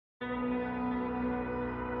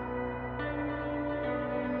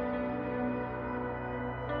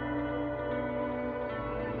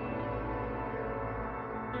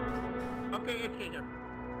Okay, it's Jacob.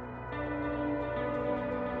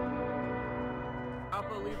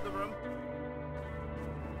 Alpha, leave the room.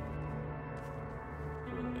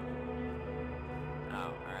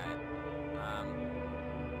 Oh, alright.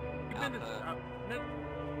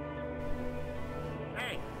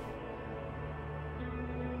 Hey!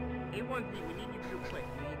 A1Z, we need you to do quick.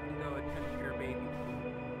 We need to go attend to your baby.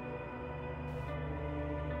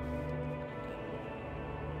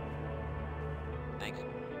 Thanks.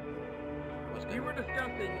 We were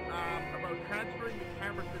discussing, about transferring the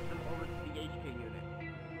camera system over to the HK unit.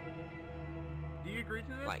 Do you agree to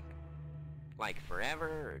this? Like forever,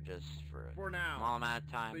 or just for a now. small amount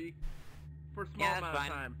of time? So for a small amount of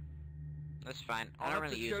time. That's fine. I I'll don't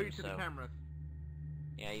have really to use show them, you to so... the cameras.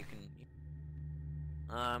 Yeah, you can...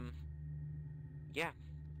 Yeah.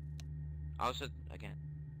 Also, again,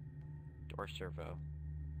 door servo.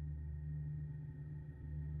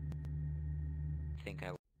 I think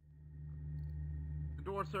I... The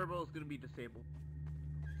door servo is going to be disabled.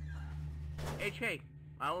 HK,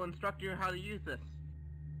 I will instruct you how to use this.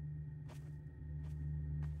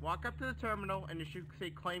 Walk up to the terminal and you should say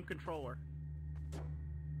claim controller.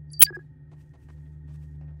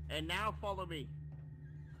 And now follow me.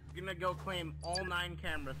 You're gonna go claim all 9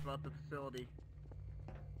 cameras throughout the facility.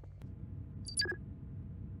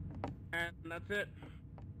 And that's it.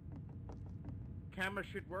 Cameras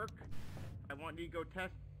should work. I want you to go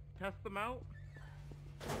test them out.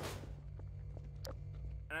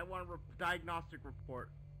 And I want a diagnostic report.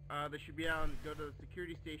 They should be on, go to the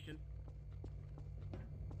security station.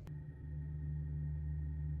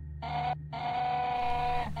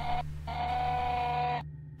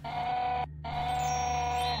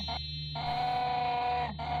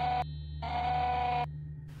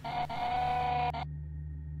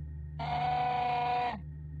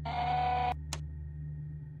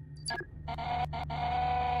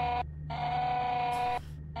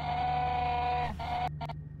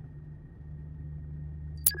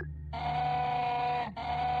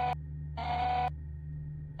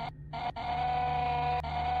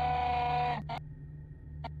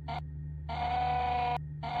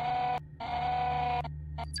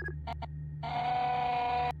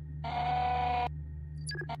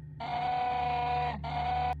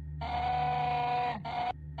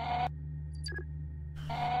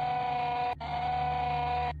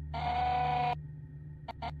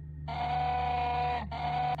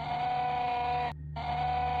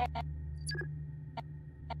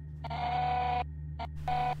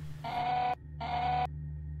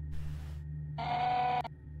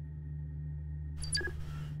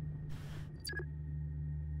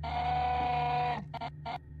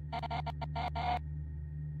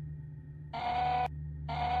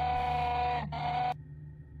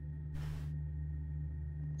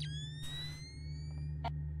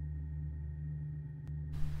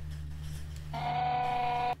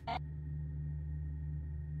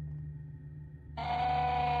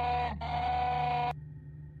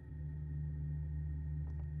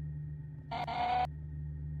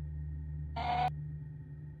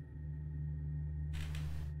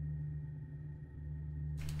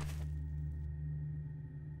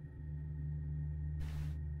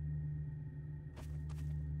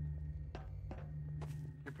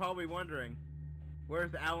 You're probably wondering,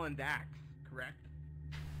 where's Alan Dax, correct?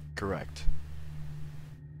 Correct.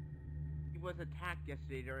 He was attacked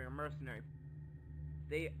yesterday during a mercenary.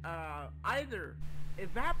 They, either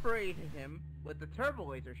evaporated him with the turbo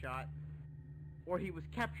laser shot, or he was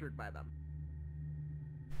captured by them.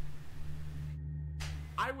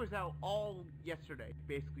 I was out all yesterday,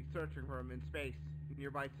 basically searching for him in space, in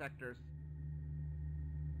nearby sectors.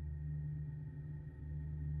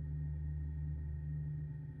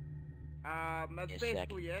 That's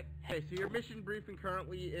basically it. Okay, so your mission briefing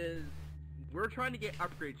currently is, we're trying to get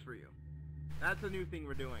upgrades for you. That's a new thing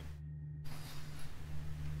we're doing.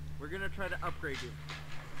 We're gonna try to upgrade you.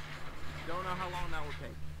 Don't know how long that will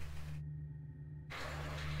take.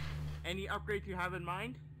 Any upgrades you have in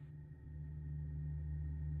mind?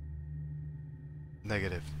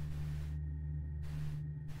 Negative.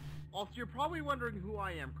 Also, you're probably wondering who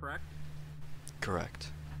I am, correct?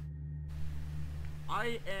 Correct.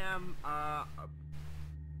 I am,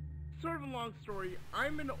 sort of a long story.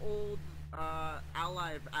 I'm an old,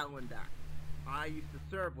 ally of Alan Dax. I used to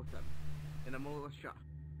serve with him in a militia.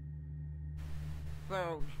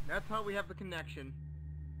 So, that's how we have the connection.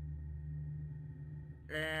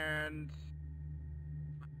 And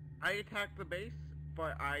I attacked the base,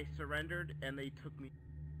 but I surrendered and they took me.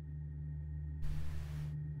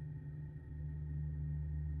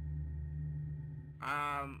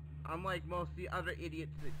 unlike most of the other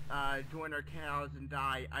idiots that join our cows and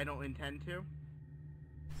die, I don't intend to.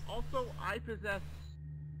 Also, I possess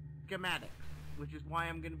schematics, which is why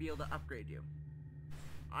I'm going to be able to upgrade you.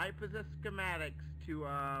 I possess schematics to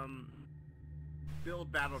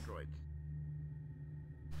build battle droids.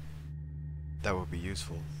 That would be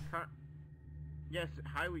useful. Yes,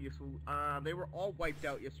 highly useful. They were all wiped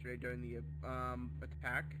out yesterday during the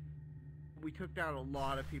attack. We took down a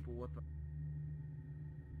lot of people with them.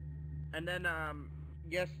 And then,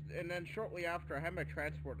 and then shortly after, I had my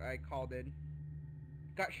transport I called in.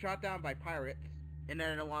 Got shot down by pirates, and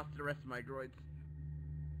then I lost the rest of my droids.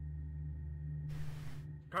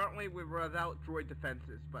 Currently, we're without droid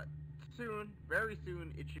defenses, but soon, very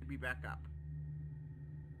soon, it should be back up.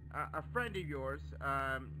 A friend of yours,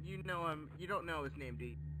 you know him, you don't know his name, do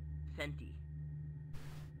you? Senti.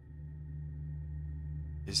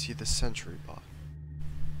 Is he the sentry bot?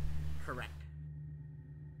 Correct.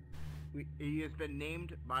 He has been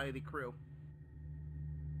named by the crew.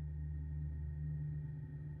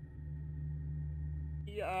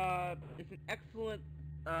 He is an excellent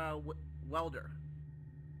welder.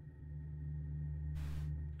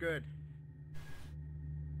 Good.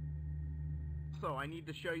 So I need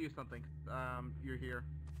to show you something. You're here.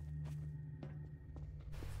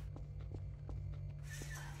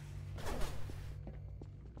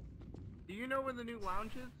 Do you know where the new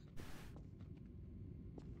lounge is?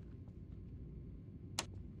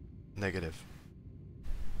 Negative.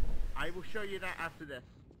 I will show you that after this.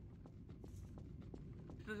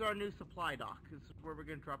 This is our new supply dock. This is where we're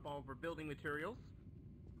going to drop all of our building materials.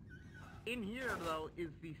 In here, though, is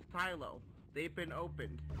the silo. They've been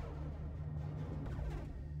opened.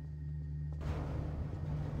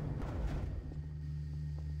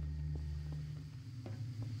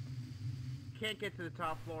 Can't get to the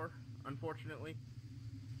top floor, unfortunately.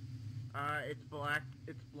 It's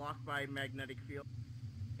blocked by magnetic field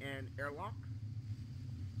and airlocks.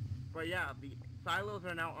 But yeah, the silos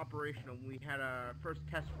are now operational. We had a first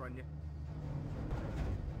test run.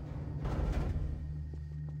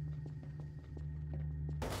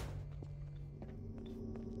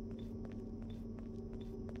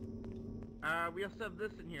 We also have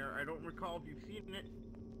this in here. I don't recall if you've seen it.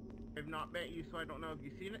 I've not met you, so I don't know if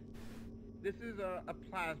you've seen it. This is a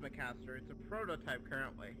plasma caster. It's a prototype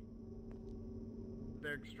currently.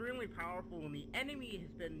 They're extremely powerful, and the enemy has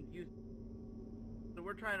been used. So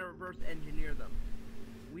we're trying to reverse engineer them.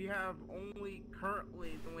 We have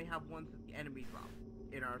currently only have ones that the enemy dropped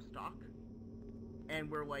in our stock, and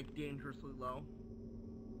we're like dangerously low.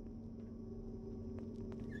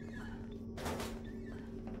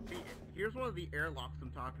 Here's one of the airlocks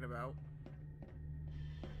I'm talking about.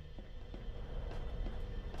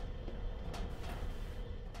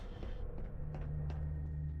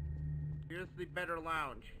 Here's the better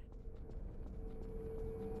lounge.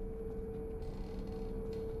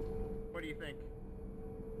 What do you think?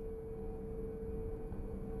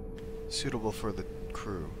 Suitable for the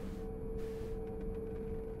crew.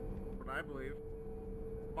 What I believe.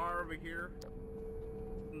 Bar over here.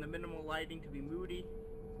 And the minimal lighting to be moody.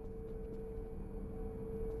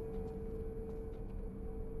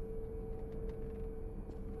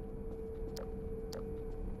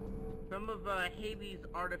 Some of Haley's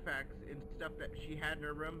artifacts and stuff that she had in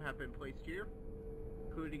her room have been placed here,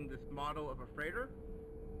 including this model of a freighter,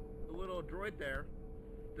 the little droid there,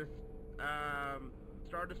 this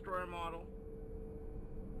Star Destroyer model,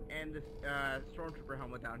 and this Stormtrooper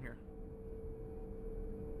helmet down here.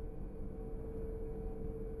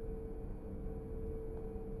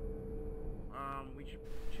 We should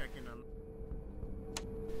check in on.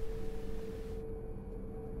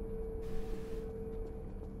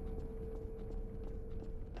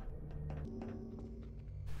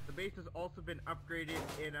 The base has also been upgraded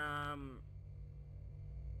in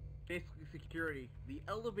basically security. The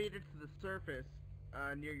elevator to the surface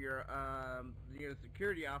near your near the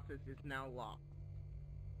security office is now locked.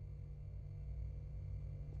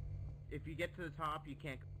 If you get to the top, you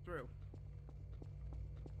can't go through.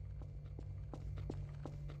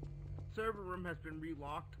 Server room has been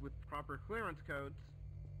relocked with proper clearance codes.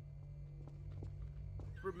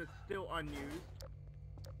 This room is still unused.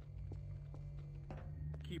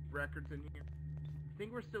 Keep records in here. I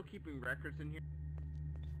think we're still keeping records in here.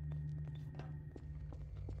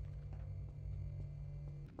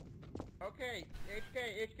 Okay,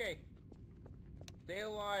 HK. Stay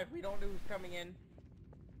alive. We don't know who's coming in.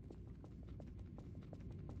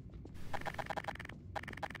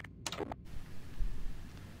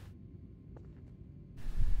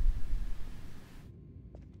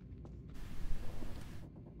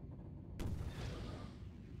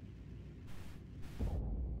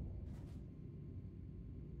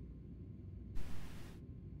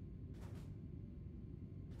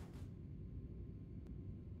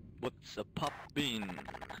 What's a poppin'?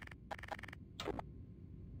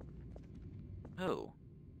 Oh.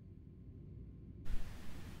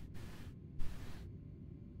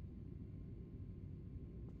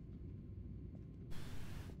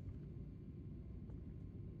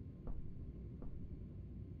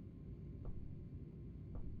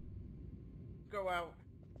 Go out.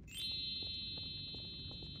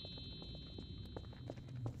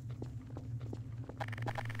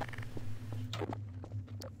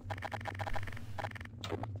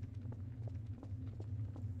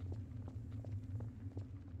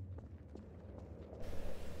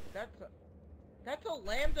 That's a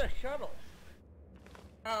Lambda shuttle.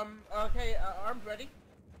 Okay, arms ready.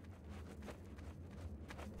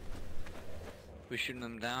 We shooting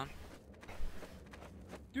them down?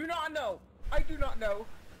 Do not know. I do not know.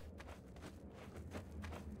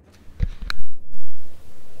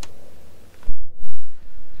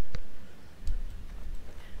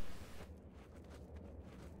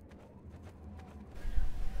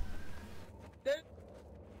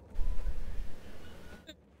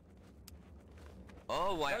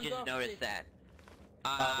 Oh, I Guns just off, noticed please.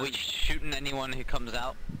 that. We shooting anyone who comes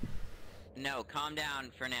out? No, calm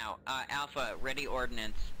down for now. Alpha, ready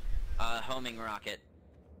ordnance. Homing rocket.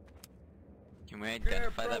 Can we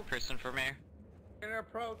identify that approach. person for me? Gonna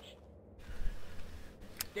approach.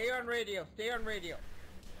 Stay on radio. Stay on radio.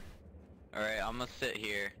 Alright, I'm gonna sit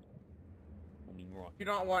here. You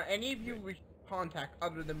don't want any of you with contact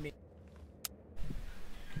other than me.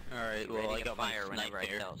 Alright, Be well ready I to got my fire whenever I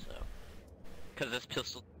sniper. tell so. Cause this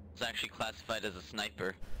pistol is actually classified as a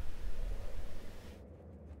sniper.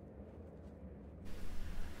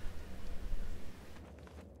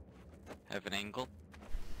 Have an angle?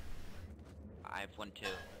 I have one too,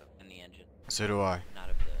 in the engine. So do I. Not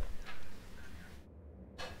of the...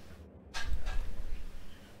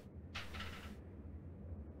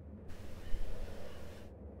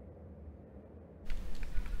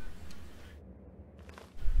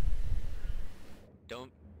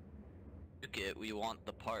 Don't look it, we want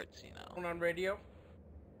the parts, you know. One on radio.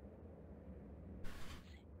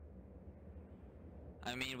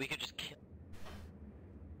 I mean, we could just kill.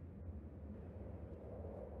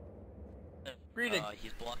 Greetings.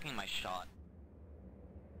 He's blocking my shot.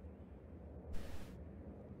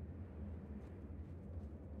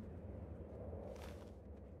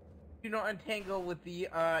 Do not entangle with the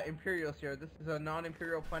Imperials here. This is a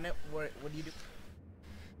non-Imperial planet. What do you do?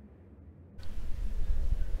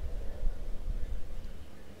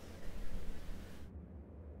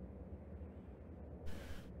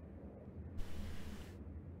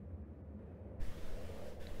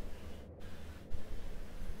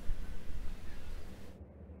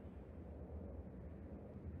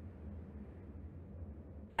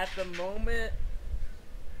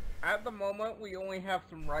 At the moment, we only have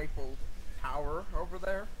some rifles power over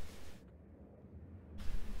there.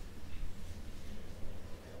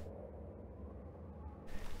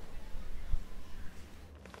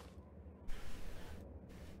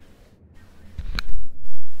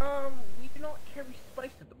 We do not carry spice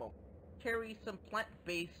at the moment. Carry some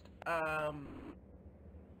plant-based,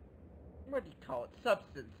 what do you call it?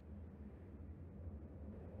 Substance.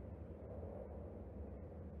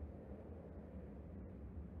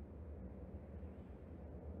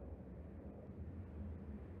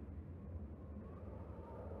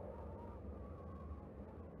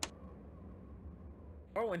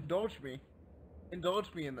 Oh, indulge me.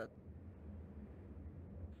 Indulge me in this.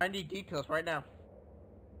 I need details right now.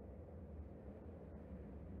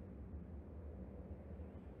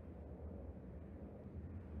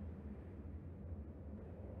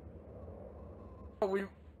 Oh, we...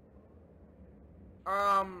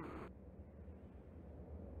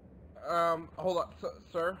 hold on,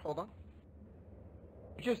 sir, hold on.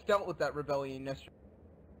 We just dealt with that rebellion yesterday.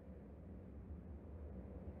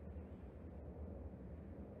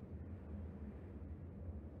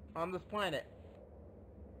 On this planet.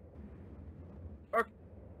 Okay.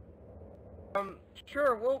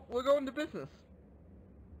 Sure, we'll go into business.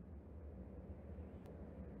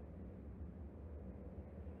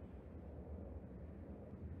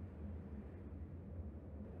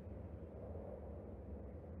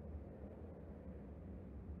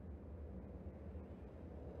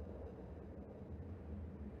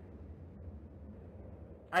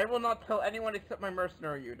 I will not tell anyone except my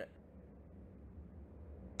mercenary unit.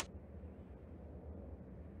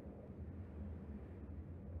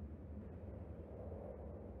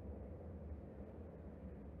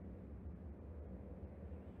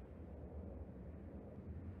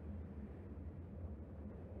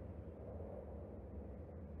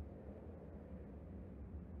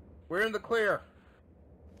 We're in the clear.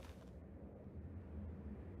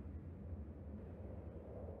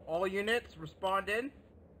 All units, respond in.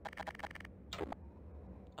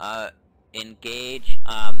 Engage,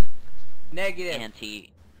 Negative.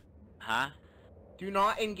 Huh? Do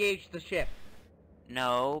not engage the ship.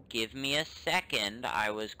 No, give me a second.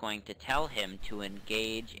 I was going to tell him to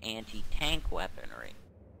engage anti-tank weaponry.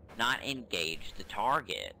 Not engage the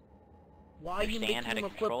target. Why are you Understand making how to him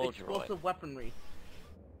equip control explosive weaponry?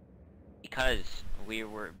 Because we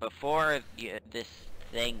were, before this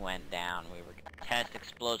thing went down, we were going to test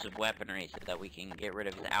explosive weaponry so that we can get rid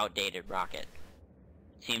of his outdated rocket.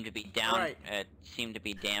 Seemed to be seemed to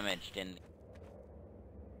be damaged in...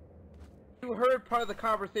 You heard part of the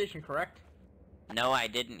conversation, correct? No, I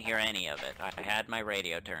didn't hear any of it. I had my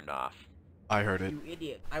radio turned off. I heard it. You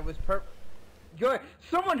idiot. I was Good.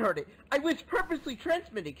 Someone heard it. I was purposely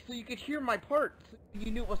transmitting so you could hear my part, so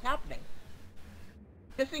you knew what was happening.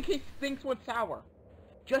 Just in case things went sour.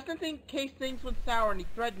 Just in case things went sour and he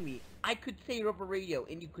threatened me, I could say it over radio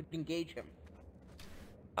and you could engage him.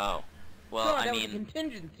 Oh. Well, so, I that mean... was a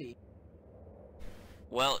contingency.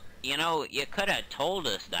 Well, you know, you could have told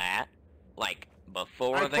us that, like,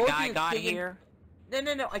 before the guy got here.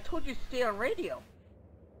 No, I told you to stay on radio.